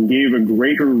role and gave a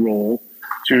greater role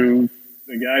to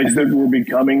the guys that were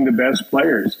becoming the best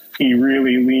players. He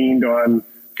really leaned on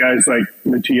guys like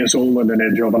Mattias Ohlund and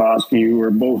Ed Jovanovski, who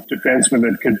were both defensemen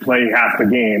that could play half the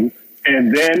game.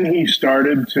 And then he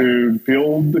started to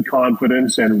build the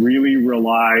confidence and really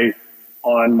rely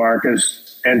on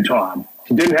Markus and Todd.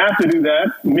 He didn't have to do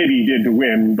that. Maybe he did to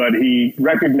win, but he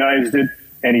recognized it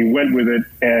and he went with it,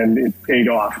 and it paid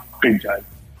off big time.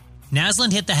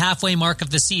 Naslund hit the halfway mark of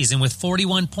the season with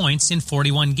 41 points in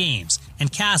 41 games,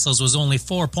 and Castles was only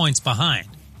 4 points behind.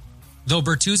 Though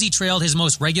Bertuzzi trailed his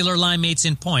most regular line mates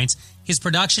in points, his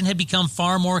production had become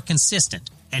far more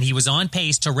consistent, and he was on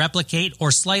pace to replicate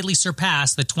or slightly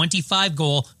surpass the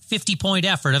 25-goal, 50-point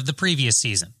effort of the previous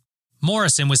season.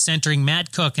 Morrison was centering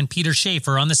Matt Cook and Peter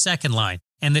Schaefer on the second line,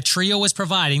 and the trio was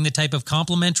providing the type of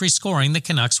complementary scoring the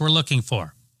Canucks were looking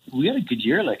for. We had a good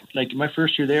year. Like my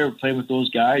first year there playing with those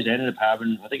guys, I ended up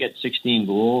having, I think I had 16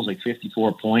 goals,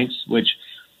 54 points, which,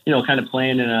 kind of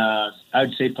playing in I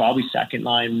would say probably second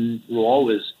line role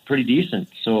was pretty decent.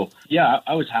 So yeah,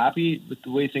 I was happy with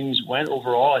the way things went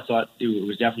overall. I thought it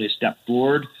was definitely a step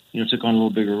forward. Took on a little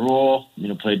bigger role,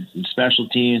 played in special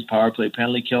teams, power play,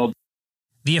 penalty kill.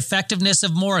 The effectiveness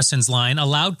of Morrison's line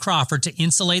allowed Crawford to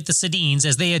insulate the Sedins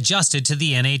as they adjusted to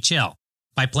the NHL.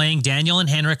 By playing Daniel and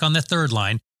Henrik on the third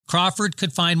line, Crawford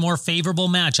could find more favorable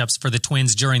matchups for the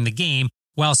Twins during the game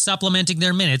while supplementing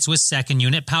their minutes with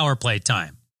second-unit power play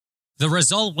time. The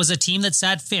result was a team that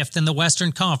sat fifth in the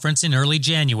Western Conference in early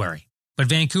January. But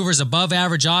Vancouver's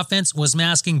above-average offense was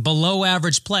masking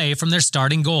below-average play from their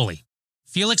starting goalie.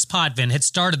 Felix Potvin had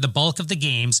started the bulk of the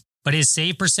games, but his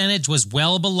save percentage was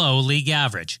well below league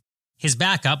average. His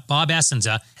backup, Bob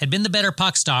Essenza, had been the better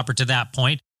puck stopper to that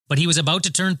point, but he was about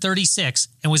to turn 36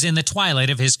 and was in the twilight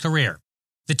of his career.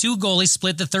 The two goalies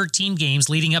split the 13 games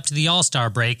leading up to the All-Star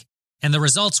break, and the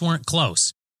results weren't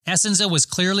close. Essenza was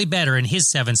clearly better in his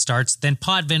 7 starts than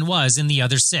Potvin was in the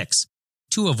other 6,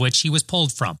 2 of which he was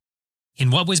pulled from. In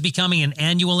what was becoming an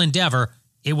annual endeavor,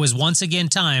 it was once again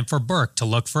time for Burke to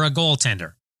look for a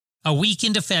goaltender. A week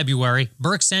into February,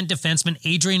 Burke sent defenseman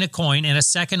Adrian Aucoin and a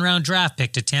second-round draft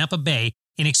pick to Tampa Bay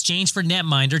in exchange for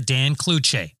netminder Dan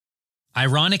Cloutier.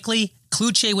 Ironically,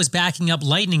 Cloutier was backing up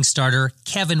Lightning starter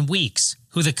Kevin Weeks,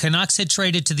 who the Canucks had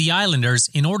traded to the Islanders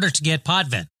in order to get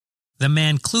Potvin, the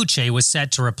man Cloutier was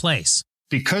set to replace.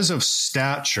 Because of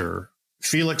stature,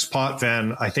 Felix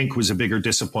Potvin, I think, was a bigger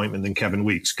disappointment than Kevin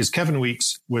Weeks, because Kevin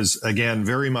Weeks was, again,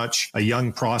 very much a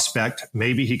young prospect.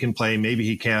 Maybe he can play, maybe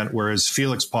he can't, whereas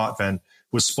Felix Potvin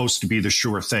was supposed to be the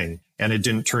sure thing, and it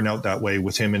didn't turn out that way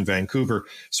with him in Vancouver.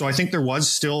 So I think there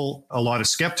was still a lot of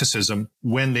skepticism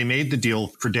when they made the deal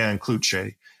for Dan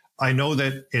Cloutier. I know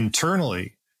that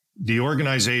internally, the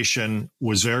organization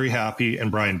was very happy and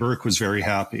Brian Burke was very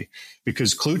happy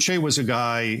because Cloutier was a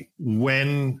guy,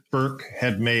 when Burke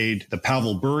had made the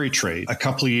Pavel Bure trade a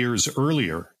couple of years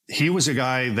earlier, he was a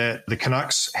guy that the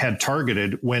Canucks had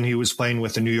targeted when he was playing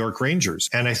with the New York Rangers.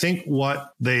 And I think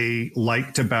what they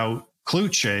liked about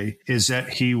Cloutier is that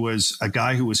he was a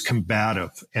guy who was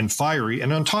combative and fiery.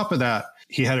 And on top of that,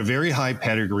 he had a very high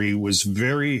pedigree, was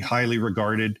very highly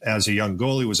regarded as a young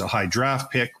goalie, was a high draft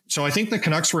pick. So I think the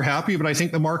Canucks were happy, but I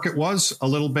think the market was a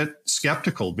little bit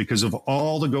skeptical because of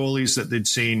all the goalies that they'd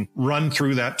seen run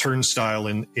through that turnstile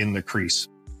in the crease.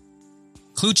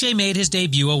 Cloutier made his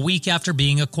debut a week after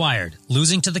being acquired,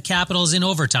 losing to the Capitals in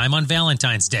overtime on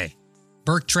Valentine's Day.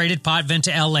 Burke traded Potvin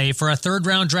to LA for a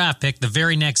third-round draft pick the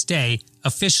very next day,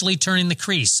 officially turning the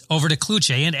crease over to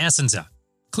Cloutier and Essenza.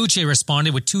 Cloutier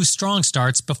responded with 2 strong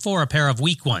starts before a pair of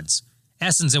weak ones.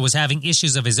 Essenza was having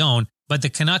issues of his own, but the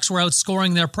Canucks were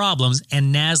outscoring their problems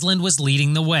and Naslund was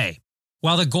leading the way.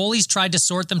 While the goalies tried to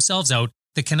sort themselves out,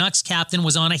 the Canucks captain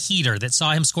was on a heater that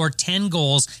saw him score 10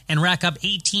 goals and rack up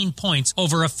 18 points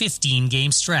over a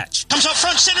 15-game stretch. Comes up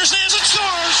front, centers, Naslund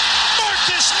scores!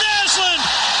 Markus Naslund!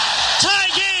 Tie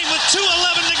game with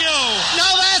 2:11 to go.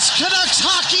 Now that's Canucks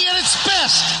hockey at its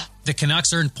best. The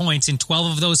Canucks earned points in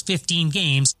 12 of those 15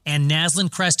 games, and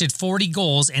Naslund crested 40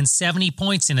 goals and 70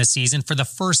 points in a season for the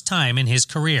first time in his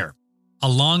career. A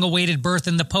long-awaited berth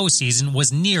in the postseason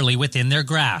was nearly within their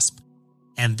grasp.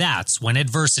 And that's when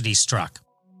adversity struck.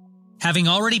 Having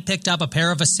already picked up a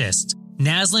pair of assists,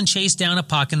 Naslund chased down a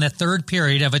puck in the third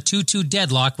period of a 2-2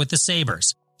 deadlock with the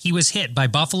Sabres. He was hit by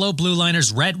Buffalo Blue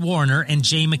Liners Rhett Warner and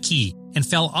Jay McKee and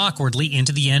fell awkwardly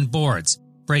into the end boards,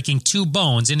 breaking 2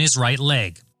 bones in his right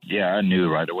leg. Yeah, I knew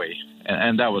right away.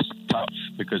 And that was tough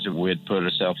because we had put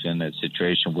ourselves in a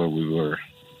situation where we were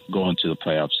going to the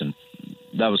playoffs, and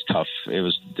that was tough. It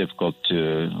was difficult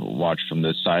to watch from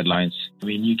the sidelines. I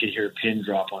mean, you could hear a pin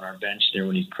drop on our bench there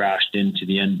when he crashed into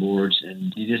the end boards,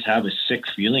 and you just have a sick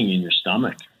feeling in your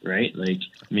stomach, right? Like,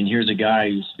 I mean, here's a guy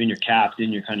who's been your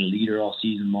captain, your kind of leader all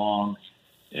season long,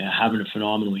 having a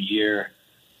phenomenal year.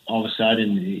 All of a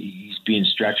sudden, he's being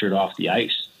stretchered off the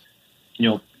ice. You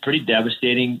know, pretty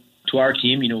devastating to our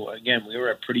team. You know, again, we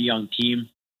were a pretty young team.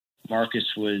 Markus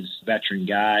was a veteran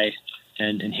guy,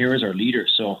 and here is our leader.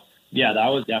 So, yeah, that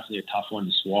was definitely a tough one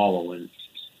to swallow, and,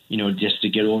 you know, just to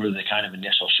get over the kind of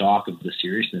initial shock of the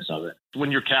seriousness of it.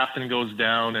 When your captain goes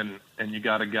down and you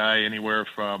got a guy anywhere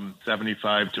from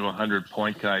 75 to 100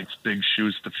 point guy, it's big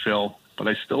shoes to fill. But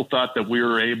I still thought that we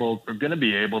were going to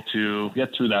be able to get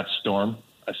through that storm.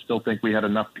 I still think we had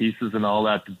enough pieces and all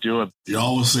that to do it. You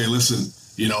always say, listen,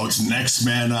 you know, it's next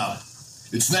man up.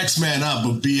 It's next man up,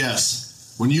 but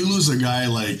BS. When you lose a guy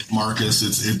like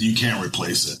Markus, you can't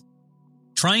replace it.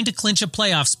 Trying to clinch a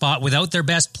playoff spot without their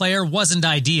best player wasn't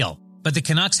ideal, but the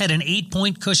Canucks had an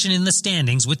 8-point cushion in the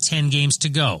standings with 10 games to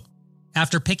go.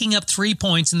 After picking up 3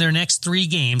 points in their next 3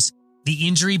 games, the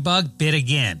injury bug bit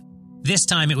again. This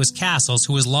time it was Castles,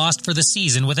 who was lost for the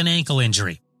season with an ankle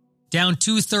injury. Down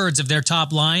 2/3 of their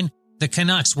top line, the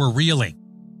Canucks were reeling.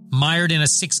 Mired in a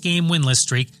 6-game winless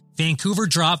streak, Vancouver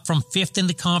dropped from 5th in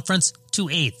the conference to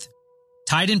 8th.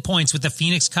 Tied in points with the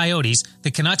Phoenix Coyotes,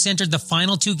 the Canucks entered the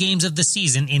final 2 games of the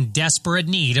season in desperate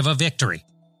need of a victory.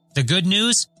 The good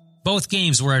news? Both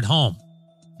games were at home.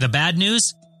 The bad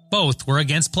news? Both were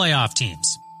against playoff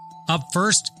teams. Up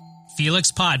first,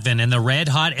 Felix Potvin and the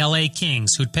red-hot LA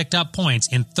Kings, who'd picked up points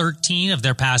in 13 of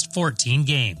their past 14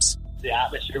 games. The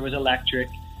atmosphere was electric,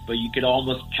 but you could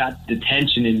almost cut the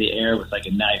tension in the air with like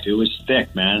a knife. It was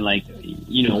thick, man. Like,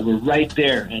 we're right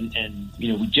there. And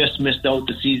we just missed out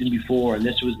the season before, and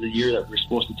this was the year that we're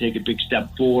supposed to take a big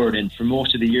step forward. And for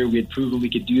most of the year, we had proven we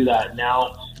could do that.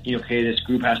 Now, this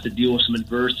group has to deal with some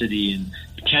adversity, and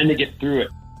can they get through it?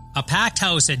 A packed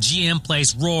house at GM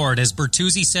Place roared as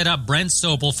Bertuzzi set up Brent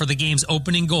Sopel for the game's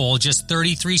opening goal just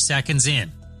 33 seconds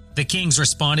in. The Kings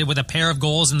responded with a pair of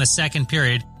goals in the second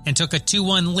period and took a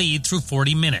 2-1 lead through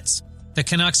 40 minutes. The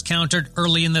Canucks countered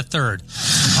early in the third.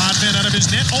 Potvin out of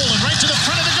his net. Olin right to the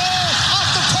front of the goal.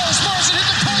 Off the post. Morrison hit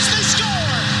the post. They score.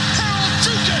 Harold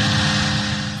Dukin.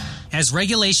 As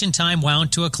regulation time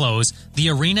wound to a close, the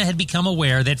arena had become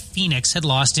aware that Phoenix had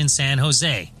lost in San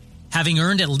Jose. Having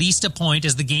earned at least a point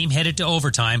as the game headed to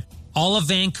overtime, all of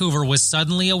Vancouver was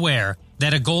suddenly aware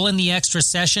that a goal in the extra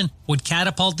session would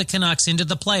catapult the Canucks into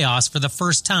the playoffs for the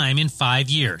first time in 5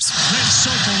 years. Brent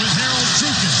Sopel with Harold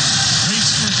Dukin.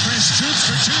 Waits for fresh troops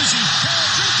for Tuesday.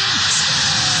 Harold Dukin.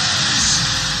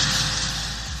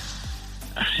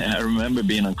 I remember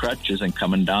being on crutches and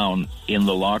coming down in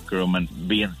the locker room and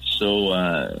being so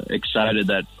excited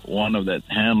that one of the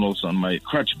handles on my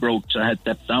crutch broke, so I had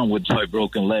stepped down with my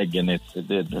broken leg, and it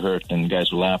did hurt, and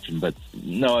guys were laughing. But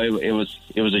no, it was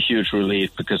a huge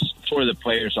relief, because for the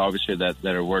players, obviously, that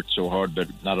have worked so hard, but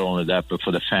not only that, but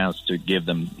for the fans, to give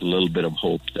them a little bit of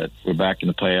hope that we're back in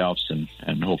the playoffs, and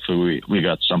hopefully we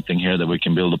got something here that we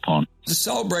can build upon. The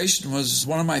celebration was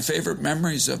one of my favorite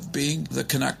memories of being the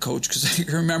Canuck coach, because I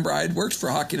remember I had worked for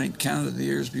Hockey Night in Canada the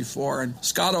years before, and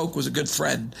Scott Oake was a good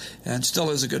friend and still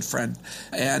is a good friend.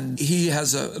 And he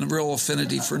has a real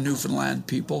affinity for Newfoundland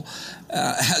people,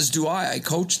 as do I. I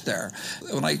coached there.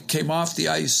 When I came off the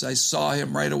ice, I saw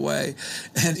him right away,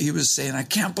 and he was saying, "I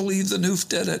can't believe the Noof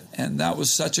did it." And that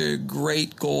was such a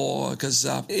great goal, because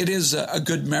it is a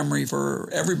good memory for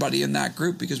everybody in that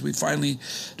group, because we finally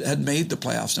had made the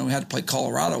playoffs. Now we had to play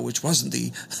Colorado, which wasn't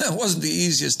the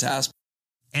easiest task.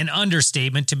 An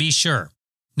understatement, to be sure.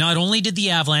 Not only did the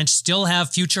Avalanche still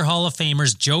have future Hall of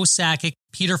Famers Joe Sakic,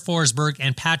 Peter Forsberg,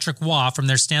 and Patrick Waugh from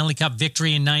their Stanley Cup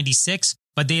victory in '96,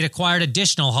 but they'd acquired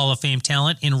additional Hall of Fame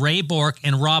talent in Ray Bourque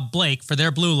and Rob Blake for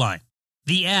their blue line.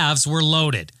 The Avs were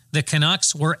loaded. The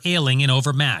Canucks were ailing and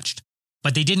overmatched.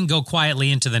 But they didn't go quietly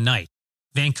into the night.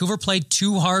 Vancouver played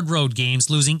 2 hard road games,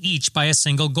 losing each by a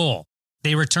single goal.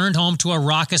 They returned home to a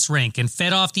raucous rink and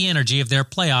fed off the energy of their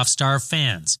playoff-starved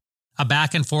fans. A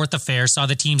back-and-forth affair saw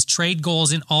the teams trade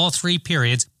goals in all 3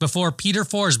 periods before Peter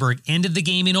Forsberg ended the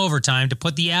game in overtime to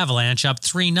put the Avalanche up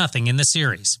 3-0 in the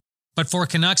series. But for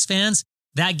Canucks fans,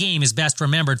 that game is best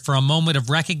remembered for a moment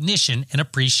of recognition and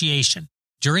appreciation.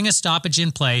 During a stoppage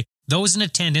in play, those in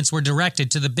attendance were directed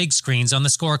to the big screens on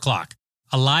the score clock.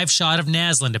 A live shot of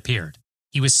Naslund appeared.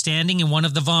 He was standing in one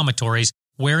of the vomitories,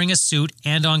 wearing a suit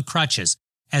and on crutches,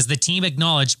 as the team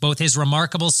acknowledged both his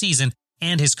remarkable season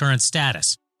and his current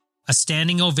status. A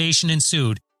standing ovation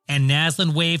ensued, and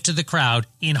Naslund waved to the crowd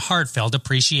in heartfelt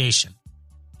appreciation.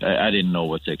 I didn't know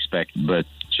what to expect, but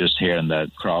just hearing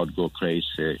that crowd go crazy,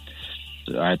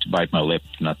 I had to bite my lip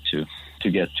not to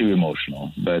get too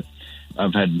emotional. But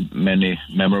I've had many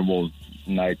memorable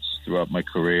nights throughout my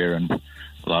career, and a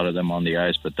lot of them on the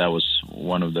ice, but that was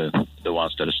one of the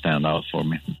ones that stand out for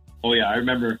me. Oh, yeah, I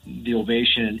remember the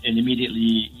ovation, and immediately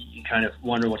you kind of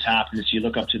wonder what's happening. So you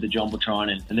look up to the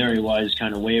Jumbotron, and there he was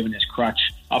kind of waving his crutch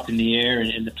up in the air,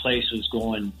 and the place was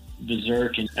going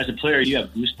berserk. And as a player, you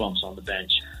have goosebumps on the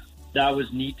bench. That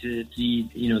was neat to see,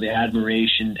 the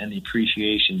admiration and the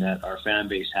appreciation that our fan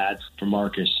base had for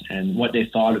Markus and what they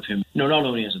thought of him, not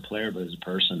only as a player, but as a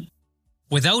person.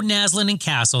 Without Naslund and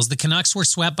Castles, the Canucks were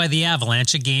swept by the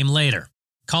Avalanche a game later.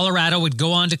 Colorado would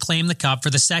go on to claim the Cup for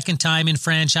the second time in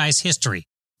franchise history,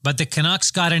 but the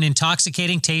Canucks got an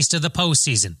intoxicating taste of the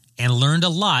postseason and learned a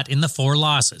lot in the 4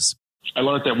 losses. I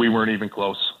learned that we weren't even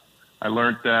close. I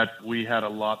learned that we had a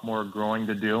lot more growing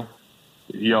to do.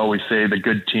 You always say the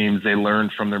good teams, they learn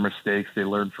from their mistakes, they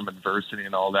learn from adversity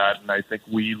and all that, and I think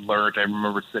we learned. I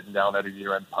remember sitting down at a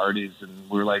year-end parties, and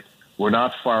we're like, we're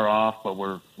not far off, but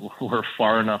we're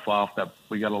far enough off that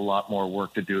we got a lot more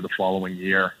work to do the following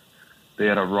year. They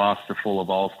had a roster full of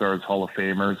all-stars, Hall of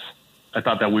Famers. I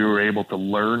thought that we were able to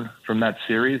learn from that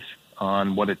series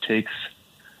on what it takes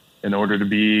in order to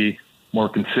be more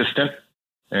consistent.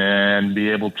 and be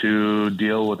able to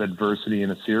deal with adversity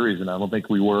in a series. And I don't think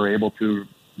we were able to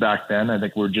back then. I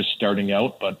think we're just starting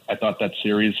out, but I thought that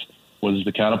series was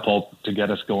the catapult to get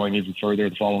us going even further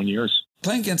the following years.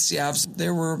 Playing against the Avs, they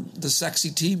were the sexy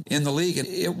team in the league. And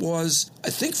it was, I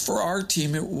think for our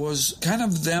team, it was kind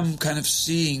of them kind of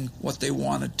seeing what they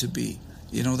wanted to be.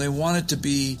 You know, they wanted to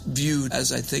be viewed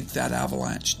as I think that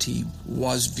Avalanche team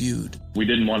was viewed. We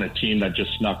didn't want a team that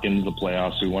just snuck into the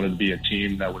playoffs. We wanted to be a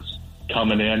team that was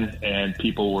coming in and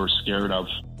people were scared of.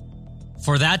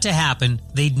 For that to happen,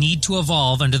 they'd need to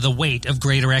evolve under the weight of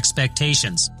greater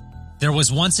expectations. There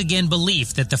was once again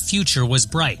belief that the future was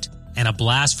bright, and a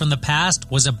blast from the past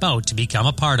was about to become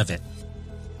a part of it.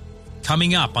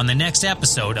 Coming up on the next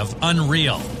episode of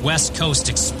Unreal West Coast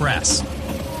Express.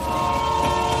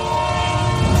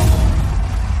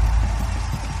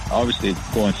 Obviously,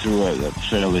 going through a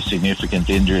fairly significant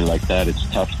injury like that, it's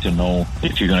tough to know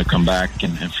if you're going to come back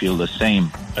and feel the same.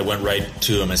 I went right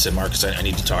to him and said, Markus, I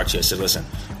need to talk to you. I said, listen,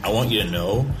 I want you to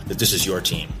know that this is your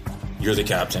team. You're the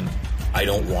captain. I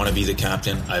don't want to be the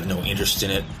captain. I have no interest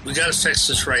in it. We got to fix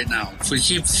this right now. If we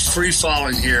keep free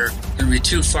falling here, we're going to be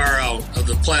too far out of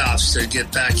the playoffs to get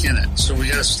back in it. So we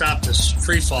got to stop this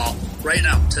free fall right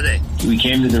now, today. We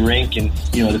came to the rink and,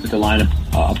 they put the lineup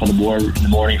up on the board in the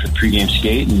morning for the pregame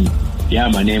skate. And yeah,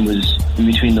 my name was in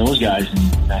between those guys.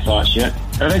 And I thought, shit.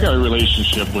 I think our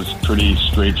relationship was pretty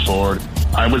straightforward.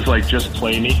 I was like, just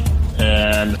play me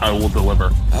and I will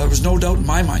deliver. There was no doubt in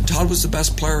my mind, Todd was the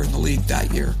best player in the league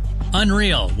that year.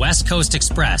 Unreal West Coast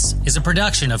Express is a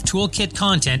production of Toolkit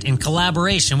Content in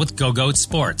collaboration with Go-Goat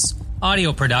Sports.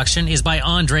 Audio production is by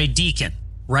Andre Deacon.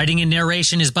 Writing and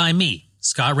narration is by me,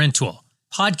 Scott Rintoul.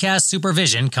 Podcast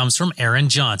supervision comes from Aaron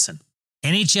Johnson.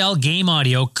 NHL game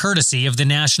audio courtesy of the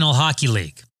National Hockey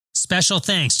League. Special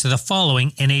thanks to the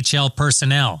following NHL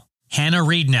personnel: Hannah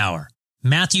Riednauer,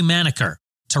 Matthew Maneker,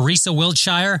 Teresa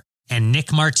Wiltshire, and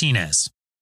Nick Martinez.